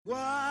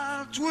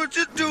What would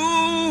you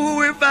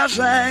do if I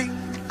sang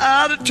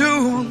out of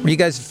tune? Were you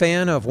guys a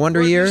fan of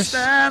Wonder Years?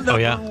 Oh,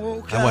 yeah.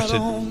 I watched it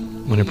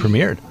when it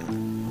premiered.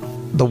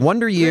 The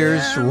Wonder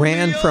Years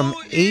ran from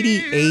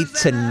 88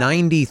 to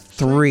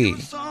 93.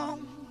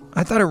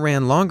 I thought it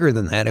ran longer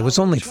than that. It was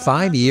only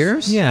 5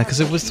 years? Yeah, because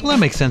that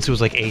makes sense. It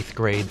was like 8th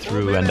grade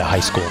through into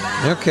high school.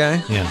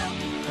 Okay.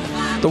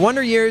 Yeah. The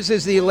Wonder Years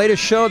is the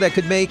latest show that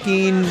could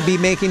be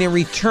making a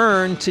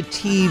return to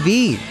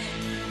TV.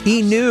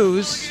 E!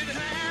 News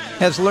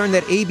has learned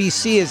that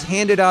ABC has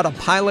handed out a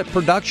pilot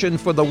production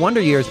for The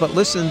Wonder Years, but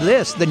listen to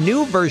this. The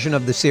new version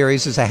of the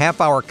series is a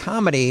half-hour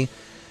comedy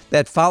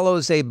that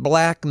follows a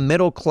black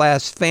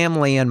middle-class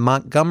family in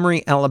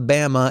Montgomery,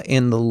 Alabama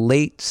in the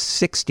late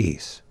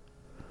 60s.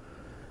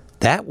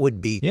 That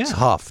would be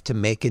tough to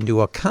make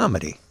into a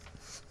comedy.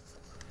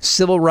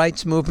 Civil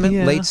rights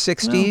movement, late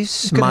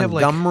 60s, well,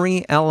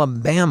 Montgomery,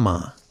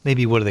 Alabama.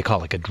 Maybe, what do they call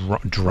it, like a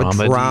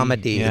dramedy? A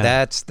dramedy,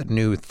 that's the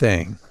new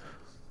thing.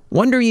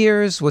 Wonder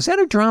Years, was that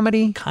a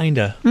dramedy?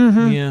 Kinda,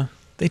 yeah.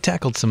 They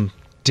tackled some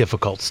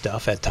difficult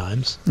stuff at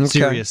times. Okay.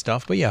 Serious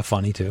stuff, but yeah,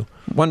 funny too.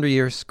 Wonder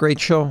Years, great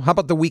show. How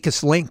about The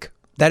Weakest Link?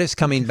 That is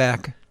coming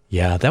back.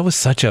 Yeah, that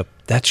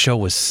show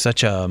was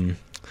such a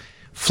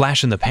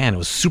flash in the pan. It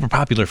was super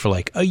popular for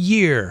like a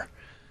year.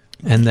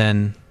 And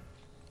then,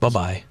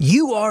 bye-bye.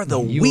 You are the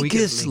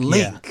weakest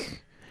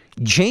link.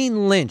 Yeah.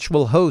 Jane Lynch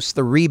will host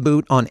the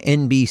reboot on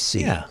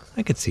NBC. Yeah,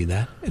 I could see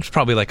that. It's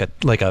probably like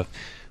a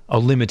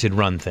limited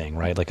run thing,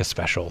 right? Like a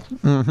special.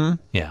 Mm-hmm.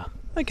 Yeah,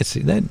 I could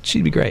see that.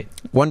 She'd be great.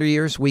 Wonder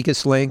Years,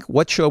 Weakest Link.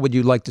 What show would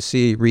you like to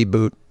see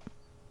reboot?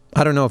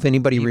 I don't know if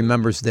anybody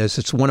remembers this.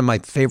 It's one of my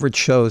favorite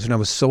shows, and I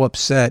was so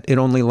upset. It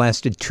only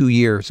lasted 2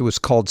 years. It was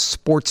called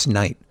Sports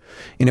Night,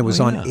 and it was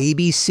on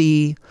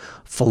ABC.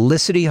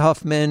 Felicity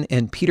Huffman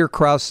and Peter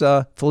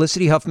Krause.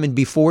 Felicity Huffman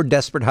before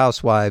Desperate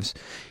Housewives.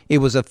 It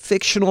was a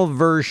fictional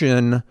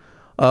version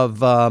of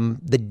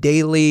the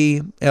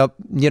daily,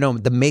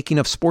 the making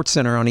of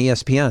SportsCenter on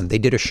ESPN. They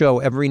did a show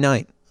every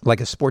night,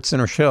 like a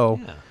SportsCenter show,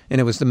 and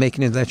it was the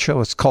making of that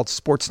show. It's called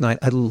Sports Night.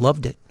 I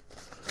loved it.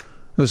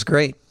 It was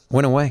great.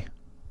 Went away.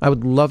 I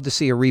would love to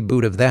see a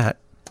reboot of that.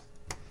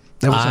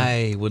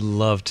 I would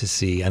love to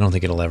see. I don't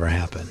think it'll ever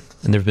happen.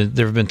 And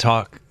there's been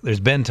talk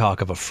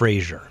of a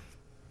Frasier.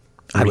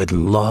 I would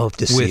love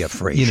to see a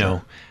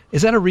Frasier.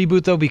 Is that a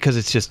reboot though? Because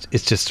it's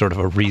just sort of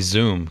a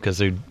resume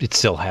because it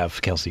still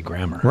have Kelsey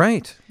Grammer.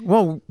 Right.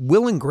 Well,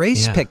 Will and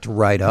Grace picked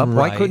right up. Right.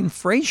 Why couldn't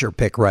Frasier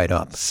pick right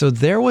up? So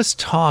there was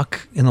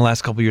talk in the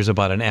last couple of years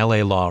about an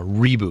L.A. Law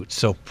reboot.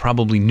 So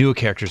probably new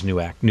characters,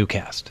 new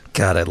cast.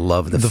 God, I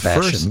love the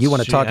fashion. You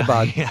want to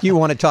talk You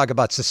want to talk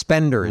about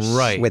suspenders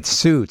with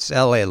suits?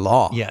 L.A.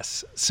 Law.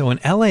 Yes. So an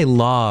L.A.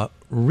 Law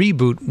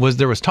reboot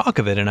there was talk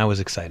of it, and I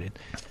was excited.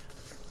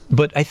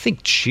 But I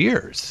think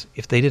Cheers,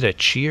 if they did a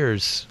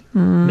Cheers,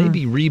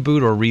 maybe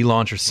reboot or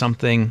relaunch or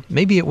something,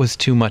 maybe it was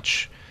too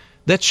much.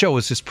 That show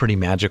was just pretty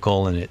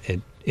magical, and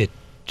it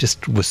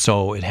just was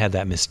it had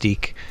that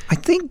mystique. I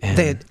think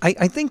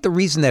I think the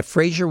reason that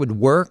Frasier would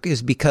work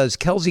is because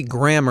Kelsey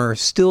Grammer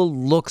still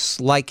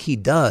looks like he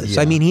does.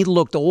 Yeah. I mean, he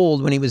looked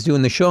old when he was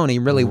doing the show, and he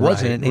really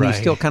wasn't, and he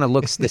still kind of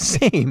looks the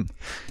same,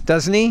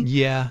 doesn't he?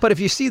 Yeah. But if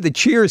you see the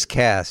Cheers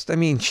cast, I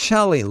mean,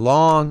 Shelley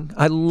Long,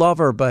 I love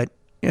her, but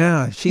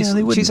yeah, she's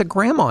a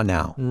grandma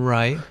now.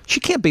 Right. She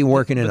can't be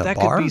working in a bar. That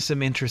could be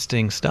some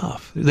interesting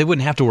stuff. They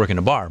wouldn't have to work in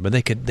a bar, but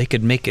they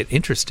could make it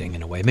interesting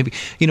in a way. Maybe,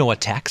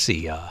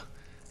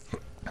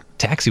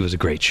 Taxi was a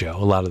great show.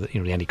 A lot of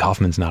Andy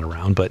Kaufman's not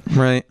around, but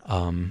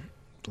a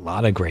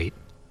lot of great.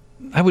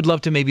 I would love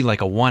to maybe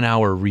like a 1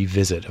 hour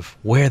revisit of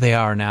where they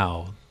are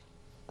now.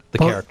 The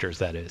characters,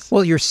 that is.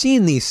 Well, you're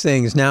seeing these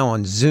things now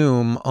on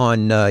Zoom,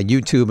 on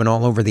YouTube, and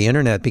all over the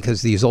internet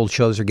because these old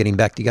shows are getting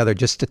back together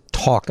just to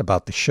talk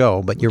about the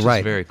show. But you're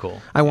right. Very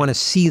cool. I want to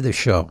see the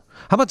show.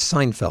 How about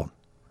Seinfeld?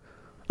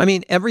 I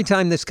mean, every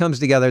time this comes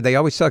together, they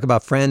always talk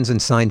about Friends and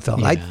Seinfeld.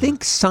 Yeah. I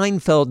think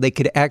Seinfeld, they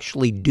could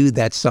actually do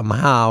that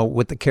somehow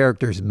with the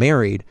characters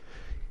married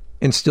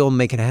and still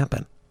make it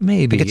happen.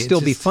 Maybe. It could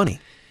still be funny.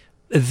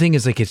 The thing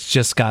is, it's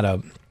just got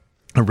a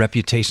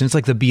reputation. It's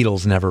like the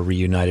Beatles never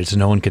reunited, so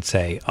no one could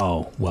say,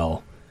 oh,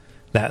 well,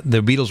 that the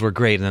Beatles were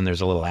great, and then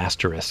there's a little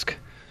asterisk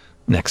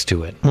next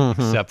to it,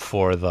 except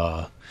for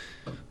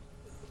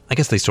I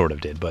guess they sort of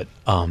did, but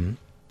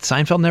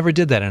Seinfeld never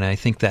did that, and I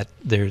think that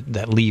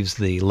leaves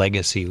the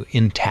legacy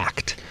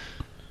intact.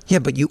 Yeah,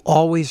 but you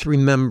always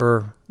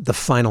remember the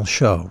final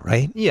show,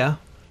 right? Yeah.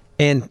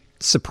 And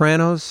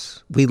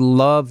Sopranos, we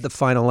love the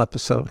final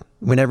episode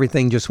when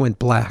everything just went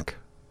black.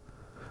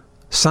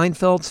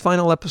 Seinfeld's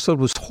final episode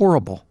was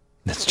horrible.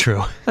 That's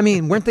true. I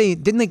mean,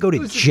 didn't they go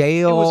to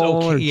jail? It was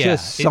okay. Or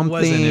just something? It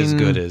wasn't as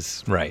good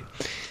as, right.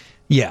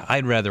 Yeah,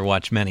 I'd rather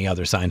watch many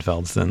other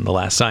Seinfelds than the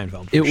last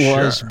Seinfeld. It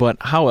was, but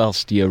how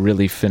else do you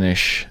really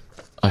finish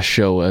a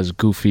show as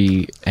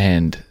goofy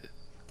and...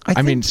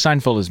 I mean,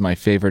 Seinfeld is my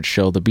favorite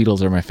show. The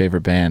Beatles are my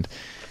favorite band.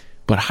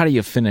 But how do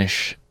you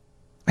finish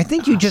I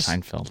think you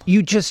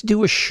just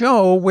do a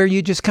show where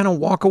you just kind of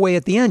walk away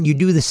at the end. You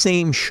do the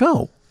same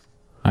show.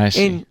 I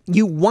see. And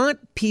you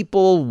want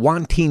people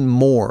wanting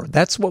more.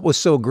 That's what was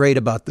so great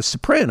about The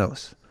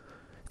Sopranos.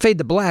 Fade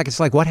to black, it's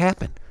like, what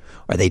happened?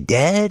 Are they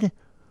dead?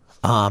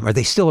 Are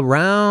they still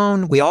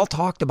around? We all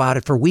talked about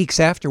it for weeks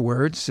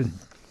afterwards. And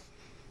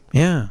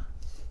yeah.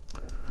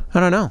 I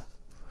don't know.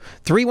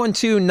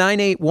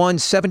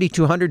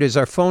 312-981-7200 is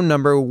our phone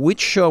number.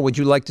 Which show would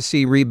you like to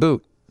see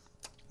reboot?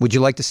 Would you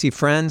like to see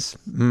Friends?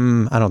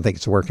 I don't think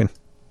it's working.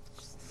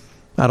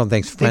 I don't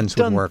think Friends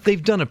would work.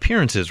 They've done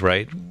appearances,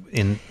 right,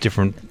 in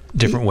different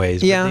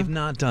ways. Yeah. But they've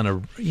not done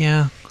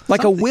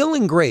like something. A Will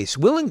and Grace.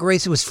 Will and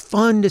Grace, it was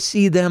fun to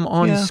see them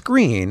on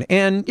screen.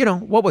 And,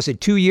 what was it,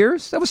 2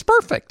 years? That was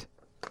perfect.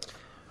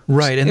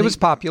 Right. And it was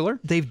popular.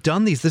 They've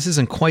done these. This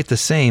isn't quite the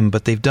same,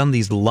 but they've done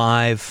these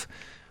live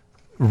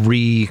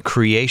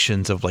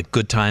recreations of like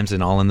Good Times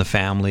and All in the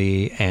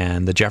Family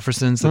and the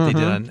Jeffersons that they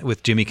did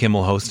with Jimmy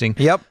Kimmel hosting.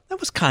 Yep. That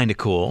was kind of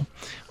cool.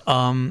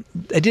 I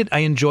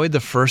enjoyed the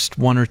first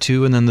one or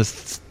two, and then the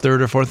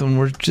third or fourth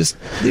one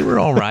they were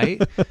all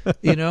right.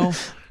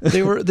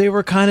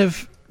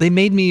 They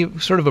made me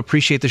sort of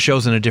appreciate the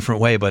shows in a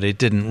different way, but it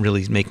didn't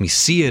really make me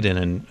see it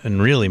in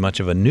really much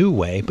of a new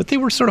way, but they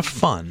were sort of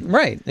fun.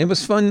 Right. It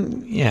was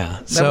fun. Yeah.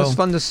 That was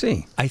fun to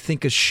see. I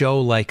think a show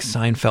like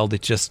Seinfeld,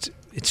 it's just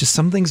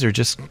some things are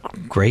just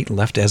great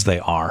left as they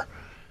are,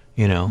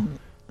 and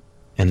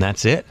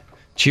that's it.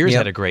 Cheers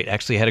had a great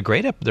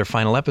their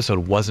final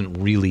episode wasn't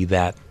really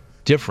that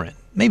different.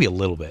 Maybe a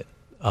little bit.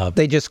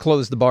 They just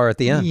closed the bar at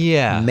the end.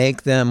 Yeah.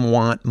 Make them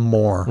want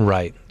more.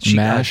 Right.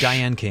 MASH.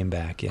 Diane came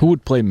back. Yeah. Who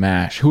would play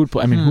MASH? Who would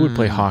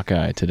play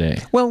Hawkeye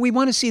today? Well, we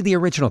want to see the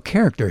original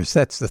characters.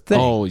 That's the thing.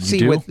 Oh, you see,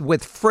 do?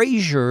 with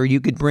Frasier,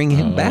 you could bring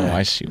him back. Oh,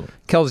 I see.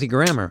 Kelsey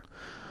Grammer.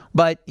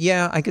 But,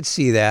 yeah, I could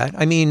see that.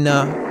 I mean,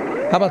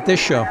 how about this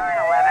show?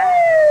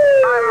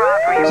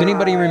 Does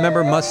anybody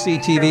remember Must See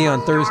TV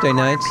on Thursday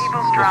nights?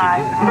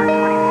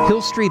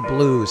 Hill Street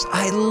Blues.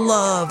 I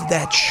love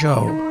that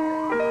show.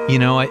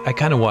 I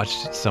kind of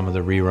watched some of the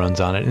reruns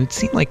on it, and it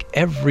seemed like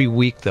every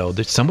week, though,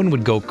 that someone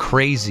would go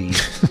crazy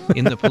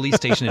in the police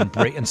station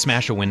and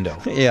smash a window.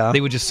 Yeah.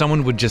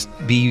 Someone would just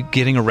be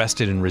getting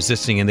arrested and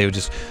resisting, and they would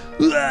just,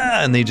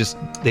 and they'd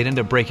end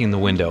up breaking the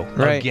window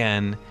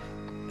again.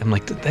 I'm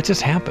like, that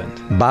just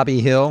happened. Bobby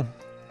Hill.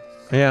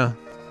 Yeah.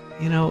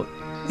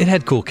 It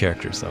had cool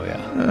characters, though,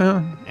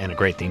 yeah. And a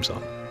great theme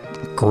song.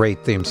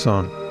 Great theme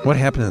song. What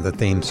happened to the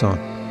theme song?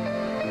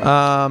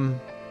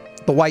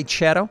 The White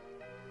Shadow.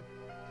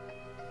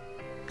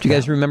 Do you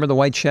guys remember The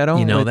White Shadow?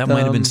 That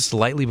might have been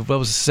slightly, but that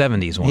was the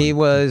 70s one. He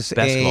was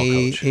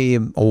a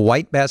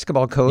white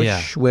basketball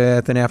coach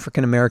with an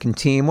African-American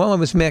team. Well, it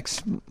was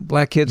mixed,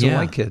 black kids and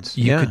white kids.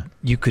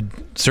 You could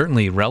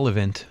certainly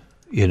relevant,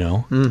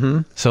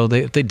 Mm-hmm. So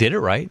they did it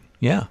right,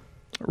 yeah.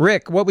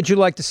 Rick, what would you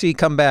like to see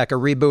come back? A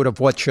reboot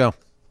of what show?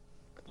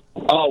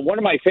 One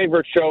of my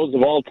favorite shows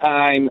of all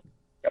time,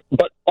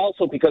 but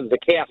also because the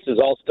cast is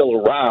all still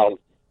around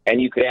and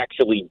you could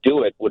actually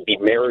do it, would be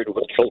Married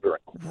with Children.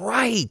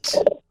 Right.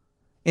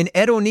 And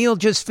Ed O'Neill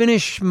just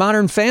finished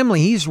Modern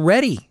Family. He's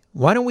ready.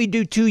 Why don't we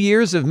do 2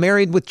 years of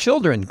Married with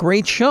Children?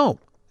 Great show.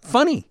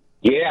 Funny.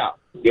 Yeah,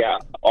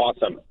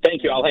 awesome.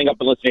 Thank you. I'll hang up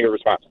and listen to your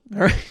response.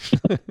 All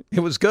right.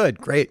 It was good.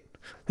 Great.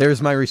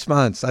 There's my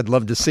response. I'd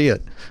love to see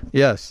it.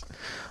 Yes.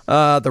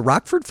 The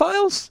Rockford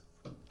Files?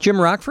 Jim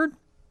Rockford?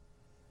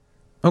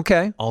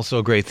 Okay. Also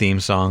a great theme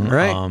song.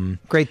 Right.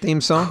 Great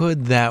theme song.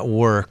 Could that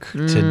work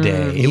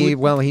today?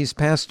 He's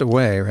passed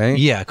away, right?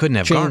 Yeah, couldn't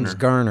have James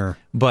Garner.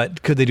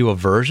 But could they do a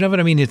version of it?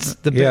 I mean,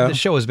 the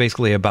show is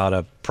basically about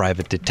a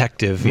private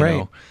detective, you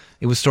know.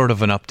 It was sort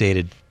of an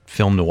updated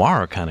film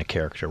noir kind of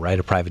character, right?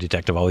 A private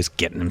detective always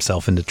getting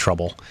himself into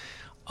trouble.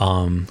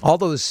 All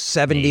those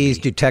 70s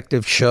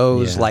detective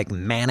shows like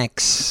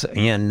Mannix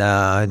and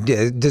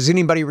does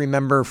anybody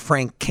remember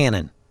Frank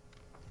Cannon?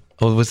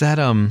 Oh, was that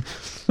Cannon,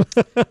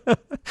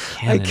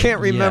 I can't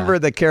remember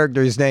the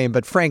character's name,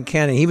 but Frank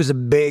Cannon, he was a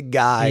big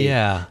guy.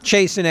 Yeah.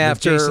 Chasing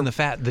after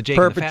the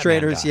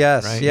perpetrators,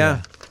 yes, right?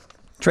 Yeah.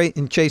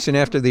 Chasing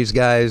after these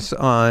guys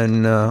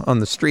on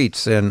the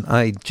streets, and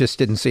I just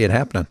didn't see it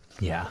happening.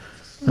 Yeah.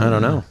 I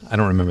don't know. I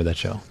don't remember that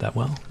show that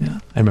well. Yeah.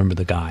 I remember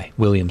the guy,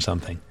 William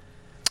something.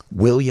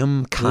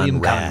 William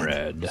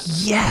Conrad.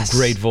 Yes.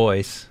 Great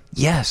voice.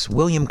 Yes,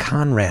 William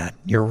Conrad.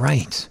 You're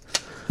right.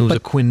 It was a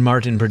Quinn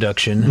Martin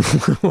production.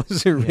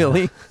 Was it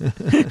really?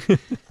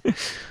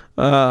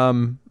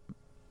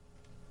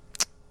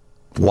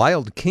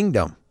 Wild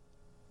Kingdom.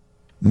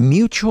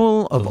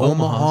 Mutual of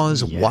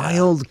Omaha's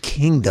Wild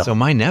Kingdom. So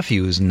my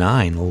nephew, who's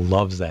 9,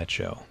 loves that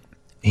show.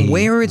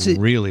 Where is it?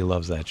 Really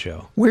loves that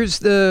show. Where's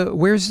the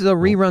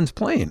reruns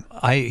playing?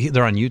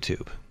 They're on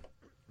YouTube.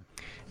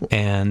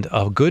 And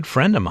a good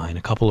friend of mine,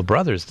 a couple of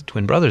brothers, the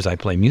twin brothers I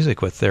play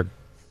music with, their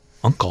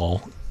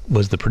uncle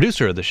was the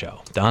producer of the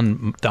show,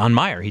 Don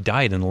Meyer. He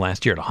died in the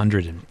last year at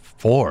 105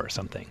 4 or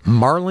something.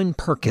 Marlon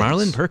Perkins.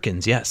 Marlon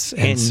Perkins, yes.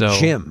 And so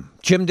Jim.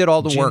 Jim did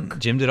all the work.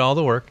 Jim did all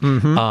the work.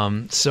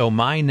 Mm-hmm. So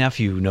my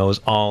nephew knows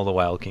all the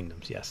Wild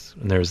Kingdoms, yes.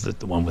 And there's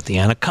the one with the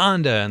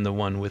anaconda and the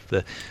one with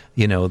the,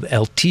 the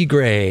El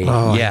Tigre.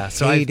 Oh, yeah.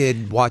 I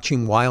hated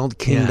watching Wild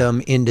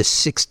Kingdom into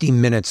 60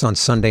 Minutes on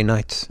Sunday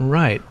nights.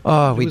 Right.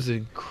 Oh, it was an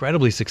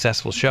incredibly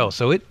successful show.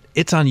 So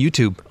it's on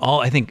YouTube.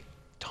 I think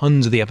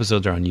tons of the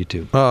episodes are on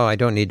YouTube. Oh, I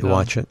don't need to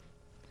watch it.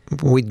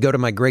 We'd go to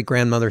my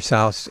great-grandmother's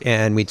house,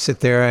 and we'd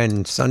sit there,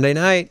 and Sunday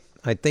night,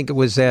 I think it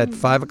was at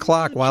 5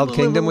 o'clock, Wild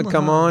Kingdom would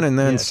come on, and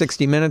then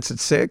 60 Minutes at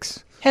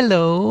 6.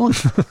 Hello.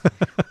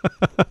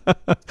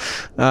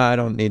 I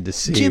don't need to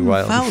see Jim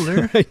Wild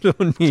Fowler. I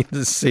don't need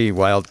to see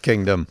Wild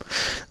Kingdom.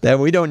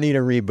 We don't need a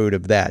reboot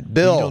of that.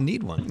 Bill. You don't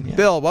need one. Yeah.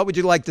 Bill, what would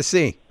you like to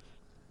see?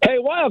 Hey,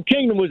 Wild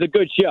Kingdom was a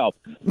good show,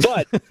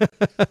 but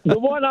the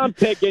one I'm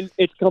picking,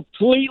 it's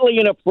completely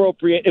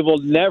inappropriate. It will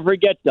never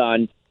get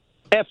done.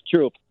 F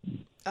Troop.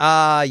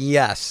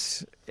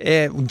 Yes.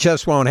 It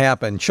just won't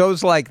happen.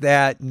 Shows like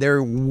that,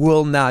 there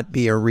will not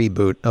be a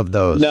reboot of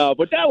those. No,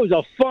 but that was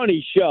a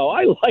funny show.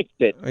 I liked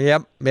it.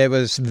 Yep. It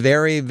was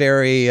very,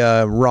 very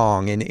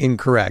wrong and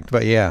incorrect.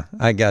 But yeah,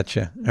 I got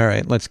you. All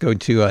right, let's go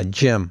to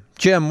Jim.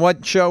 Jim,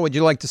 what show would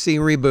you like to see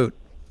reboot?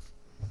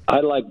 I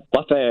like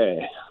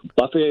Buffy.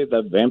 Buffy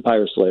the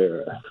Vampire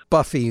Slayer.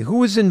 Buffy. Who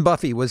was in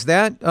Buffy? Was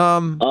that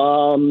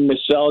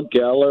Michelle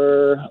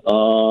Gellar.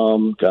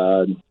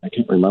 God, I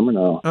can't remember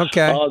now.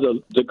 Okay. Oh,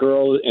 the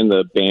girl in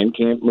the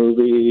Bandcamp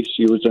movie.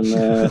 She was in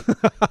that.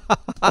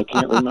 I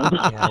can't remember.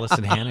 Yeah,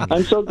 Allison Hannigan.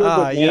 I'm so good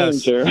with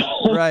names here.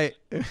 Right.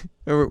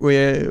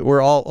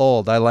 We're all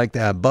old. I like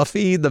that.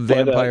 Buffy the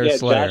Vampire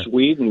Slayer. Josh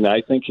Whedon.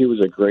 I think he was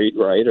a great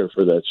writer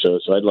for that show,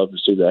 so I'd love to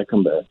see that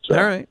come back. So.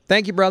 All right.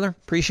 Thank you, brother.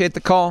 Appreciate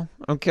the call.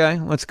 Okay,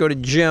 let's go to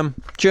Jim.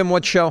 Jim,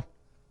 what show?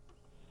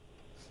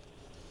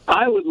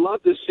 I would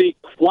love to see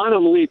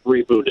Quantum Leap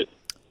rebooted.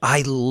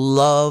 I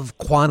love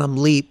Quantum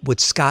Leap with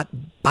Scott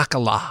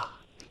Bakula.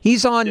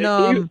 He's on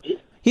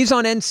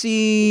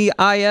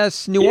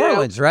NCIS New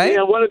Orleans, right?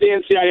 Yeah, one of the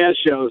NCIS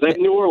shows.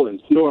 New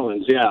Orleans,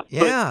 yeah.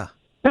 Yeah.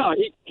 But, no,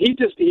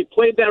 he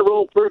played that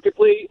role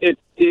perfectly. The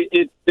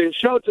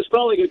show just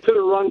felt like it could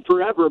have run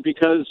forever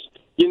because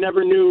you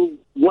never knew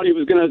what he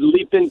was going to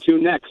leap into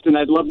next, and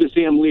I'd love to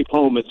see him leap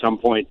home at some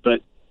point.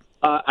 But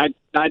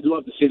I'd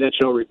love to see that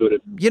show rebooted.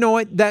 You know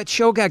what? That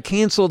show got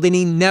canceled, and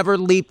he never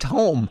leaped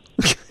home.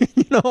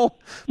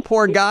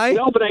 Poor guy.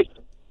 No, but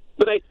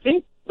I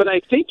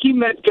think he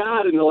met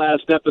God in the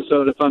last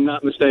episode, if I'm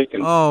not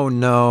mistaken. Oh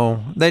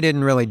no, they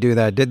didn't really do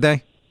that, did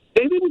they?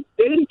 They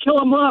didn't kill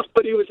him off,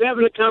 but he was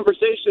having a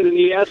conversation, and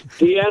he asked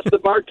the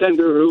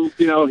bartender who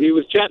he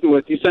was chatting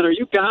with. He said, "Are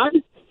you God?"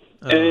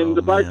 And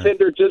the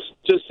bartender just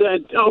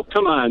said, "Oh,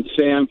 come on,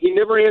 Sam." He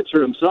never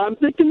answered him, so I'm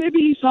thinking maybe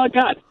he saw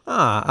God.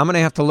 I'm going to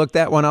have to look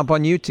that one up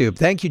on YouTube.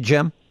 Thank you,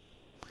 Jim.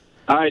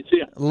 All right, see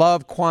ya.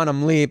 Love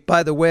Quantum Leap.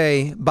 By the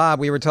way, Bob,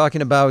 we were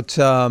talking about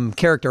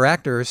character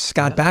actors.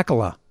 Scott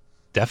Bakula.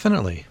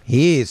 Definitely.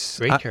 He's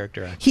great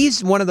character actor.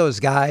 He's one of those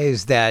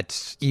guys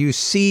that you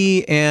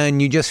see and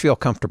you just feel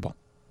comfortable.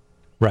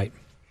 Right.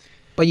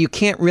 But you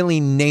can't really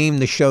name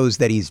the shows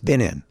that he's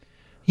been in.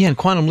 Yeah, in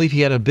Quantum Leap,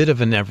 he had a bit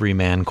of an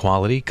everyman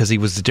quality because he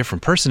was a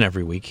different person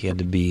every week. He had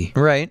to be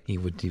right. He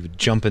would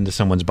jump into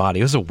someone's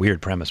body. It was a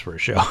weird premise for a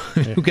show.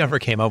 Whoever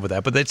came up with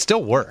that, but it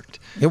still worked.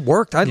 It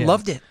worked. I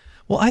loved it.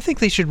 Well, I think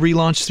they should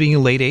relaunch, speaking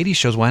of late 80s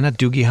shows, why not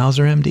Doogie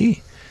Howser,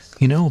 MD?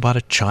 About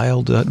a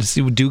child, to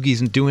see what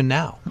Doogie's doing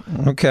now.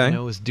 Okay.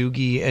 As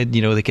Doogie,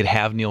 they could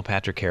have Neil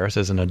Patrick Harris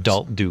as an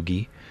adult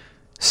Doogie.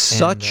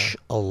 Such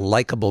a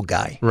likable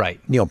guy. Right.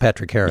 Neil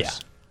Patrick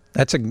Harris.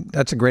 Yeah.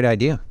 That's a great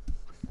idea.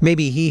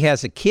 Maybe he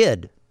has a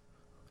kid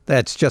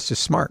that's just as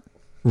smart.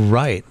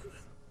 Right.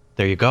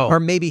 There you go. Or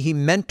maybe he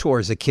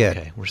mentors a kid.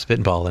 Okay, we're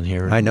spitballing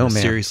here. I know, in a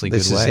man. Seriously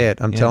this good is way.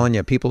 it. I'm telling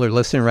you, people are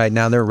listening right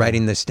now. They're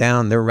writing this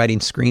down. They're writing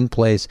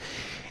screenplays.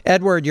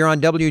 Edward, you're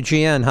on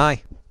WGN.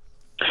 Hi.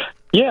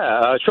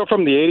 Yeah, a show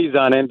from the 80s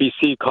on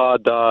NBC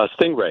called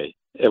Stingray.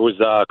 It was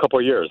a couple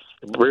of years.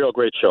 Real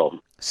great show.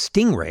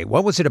 Stingray?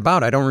 What was it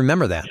about? I don't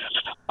remember that.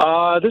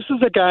 This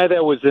is a guy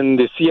that was in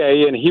the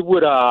CIA, and he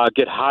would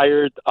get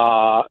hired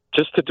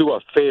just to do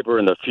a favor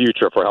in the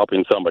future for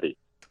helping somebody.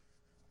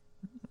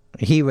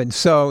 He would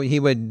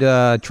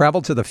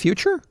travel to the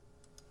future?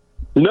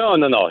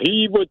 No.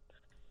 He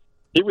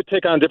would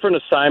take on different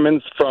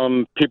assignments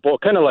from people,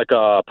 kind of like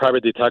a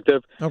private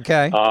detective.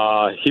 Okay.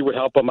 He would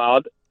help them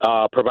out,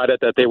 provided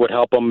that they would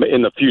help him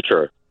in the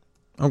future.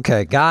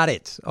 Okay, got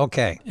it.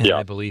 Okay. And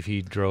I believe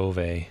he drove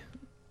a...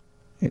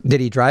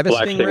 Did he drive a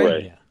Black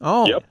Stingray? Yeah.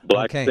 Oh, yep,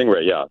 Black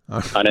Stingray, yeah,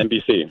 on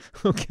NBC.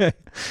 Okay,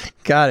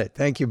 got it.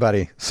 Thank you,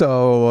 buddy.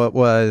 So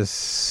was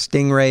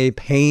Stingray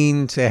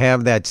paying to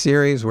have that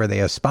series? Were they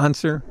a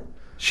sponsor?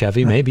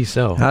 Chevy, maybe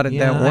so. How did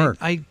that work?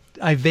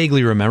 I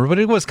vaguely remember, but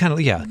it was kind of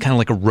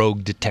like a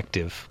rogue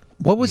detective.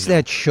 What was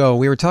that show?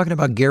 We were talking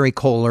about Gary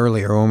Cole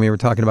earlier when we were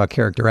talking about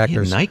character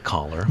actors.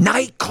 Nightcaller.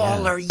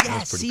 Nightcaller,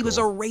 yes. He was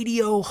a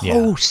radio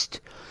host.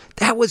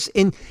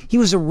 He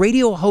was a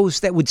radio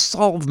host that would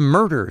solve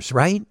murders,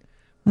 right?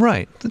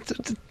 Right.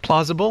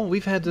 Plausible.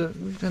 We've had to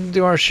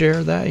do our share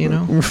of that, you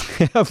know.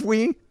 Have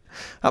we?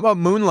 How about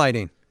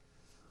Moonlighting?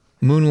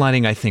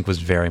 Moonlighting, I think, was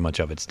very much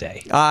of its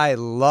day. I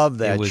love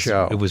that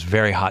show. It was a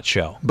very hot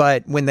show.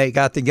 But when they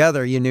got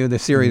together, you knew the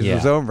series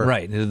was over.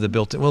 Right.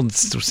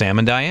 It's Sam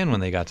and Diane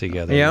when they got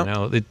together. Yeah. You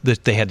know,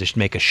 they had to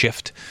make a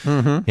shift.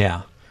 Mm-hmm.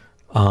 Yeah.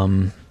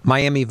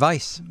 Miami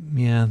Vice.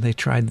 Yeah, they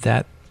tried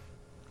that.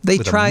 They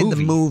tried the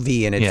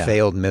movie and it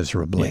failed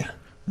miserably.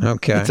 Yeah.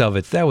 Okay.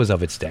 That was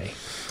of its day.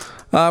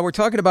 We're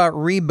talking about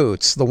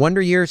reboots. The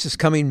Wonder Years is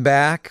coming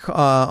back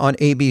on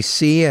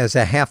ABC as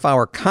a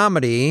half-hour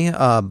comedy.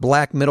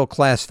 Black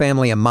middle-class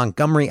family in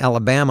Montgomery,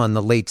 Alabama in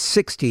the late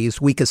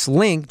 60s. Weakest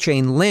Link,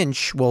 Jane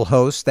Lynch will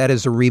host. That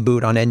is a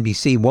reboot on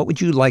NBC. What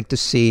would you like to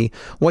see?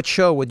 What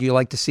show would you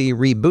like to see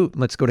reboot?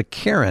 Let's go to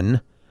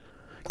Karen.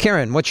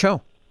 Karen, what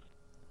show?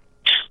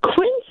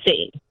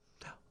 Quincy.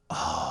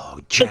 Oh,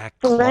 Jack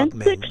the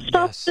Klugman. forensic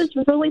stuff is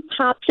really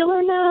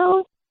popular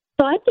now,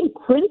 so I think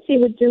Quincy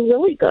would do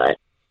really good.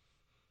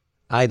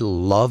 I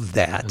love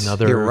that.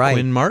 Another You're right.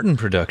 Quinn Martin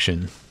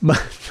production.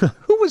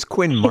 Who was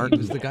Quinn Martin? He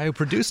was the guy who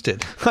produced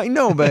it. I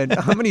know, but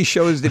how many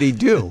shows did he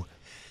do?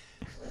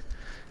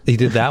 He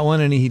did that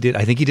one, and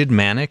I think he did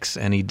Mannix,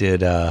 and he did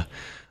the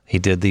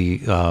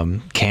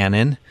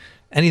Canon.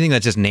 Anything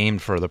that's just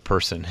named for the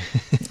person.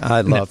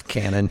 I love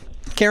Canon.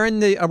 Karen,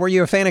 were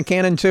you a fan of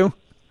Canon too?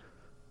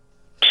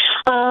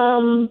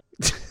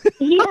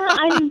 Yeah,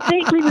 I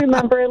vaguely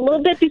remember a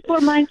little bit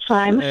before my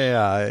time.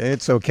 Yeah,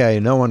 it's okay.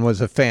 No one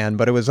was a fan,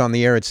 but it was on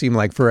the air. It seemed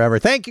like forever.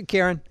 Thank you,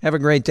 Karen. Have a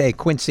great day.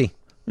 Quincy.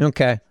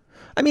 Okay.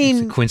 I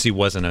mean, Quincy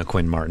wasn't a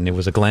Quinn Martin. It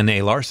was a Glenn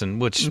A. Larson,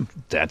 which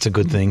that's a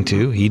good thing,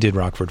 too. He did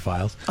Rockford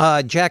Files.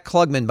 Jack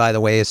Klugman, by the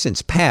way, has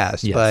since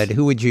passed, but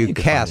who would you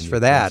cast for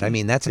that? Quincy. I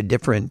mean, that's a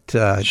different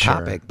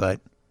topic, but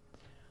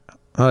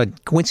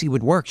Quincy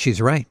would work.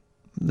 She's right.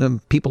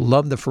 The people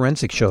love the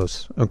forensic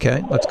shows.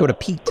 Okay, let's go to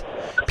Pete.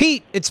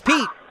 Pete, it's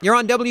Pete. You're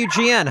on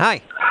WGN.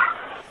 Hi.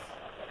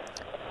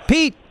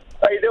 Pete.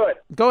 How you doing?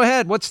 Go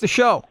ahead. What's the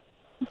show?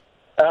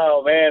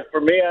 Oh, man.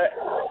 For me,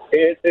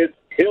 it's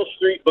Hill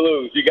Street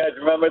Blues. You guys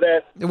remember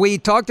that? We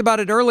talked about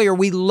it earlier.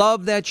 We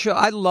love that show.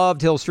 I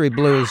loved Hill Street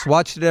Blues.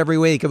 Watched it every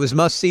week. It was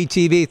must-see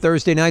TV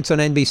Thursday nights on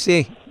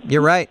NBC.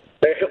 You're right.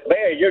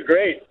 Man, you're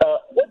great.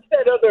 What's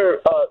that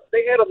other?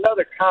 They had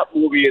another cop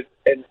movie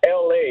in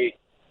L.A.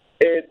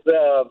 It's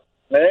I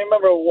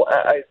remember.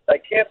 I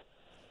can't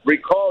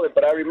recall it,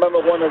 but I remember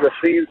one of the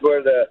scenes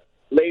where the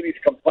lady's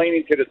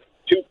complaining to the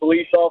two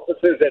police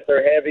officers that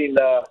they're having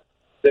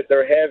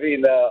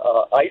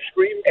ice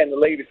cream, and the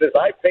lady says,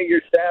 "I pay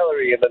your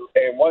salary,"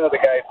 and one of the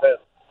guys says,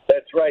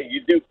 "That's right,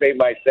 you do pay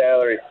my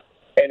salary."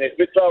 And if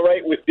it's all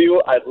right with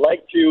you, I'd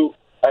like to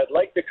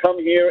come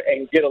here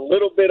and get a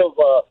little bit of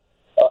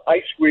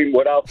ice cream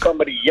without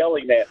somebody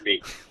yelling at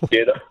me,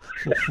 you know.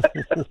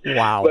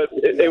 Wow. But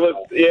it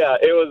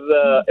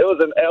was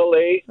in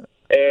L.A.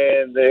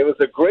 and it was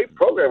a great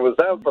program. It was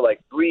on for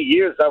like 3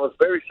 years. I was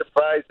very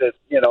surprised that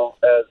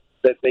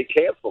that they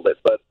canceled it,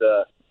 but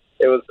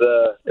it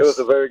was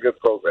a very good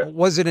program.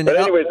 Was it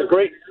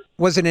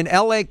Was it an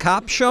L.A.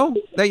 cop show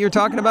that you're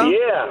talking about?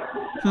 Yeah,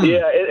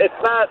 yeah. It's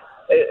not.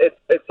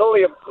 It's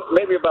only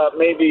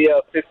maybe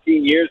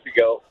 15 years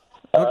ago.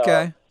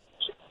 Okay.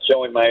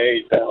 Showing my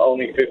age,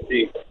 only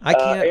 15. I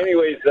can't.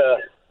 Anyways,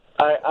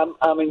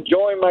 I'm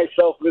enjoying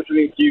myself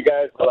listening to you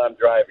guys while I'm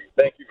driving.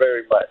 Thank you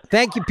very much.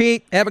 Thank you,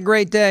 Pete. Have a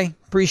great day.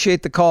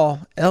 Appreciate the call.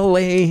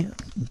 L.A.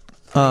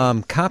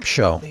 Cop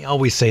show. They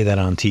always say that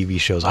on TV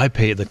shows. I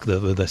pay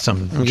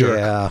some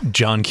jerk,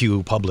 John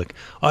Q. Public.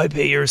 I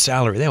pay your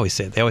salary. They always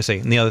say it.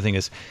 And the other thing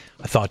is,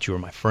 I thought you were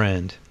my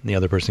friend. And the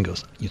other person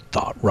goes, you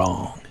thought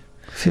wrong.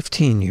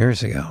 15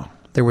 years ago,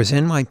 there was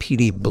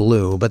NYPD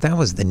Blue, but that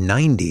was the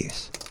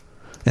 90s.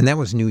 And that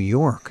was New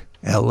York.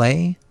 L.A.?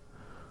 I'm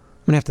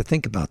going to have to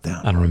think about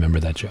that. I don't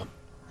remember that show.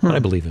 But I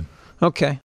believe him. Okay.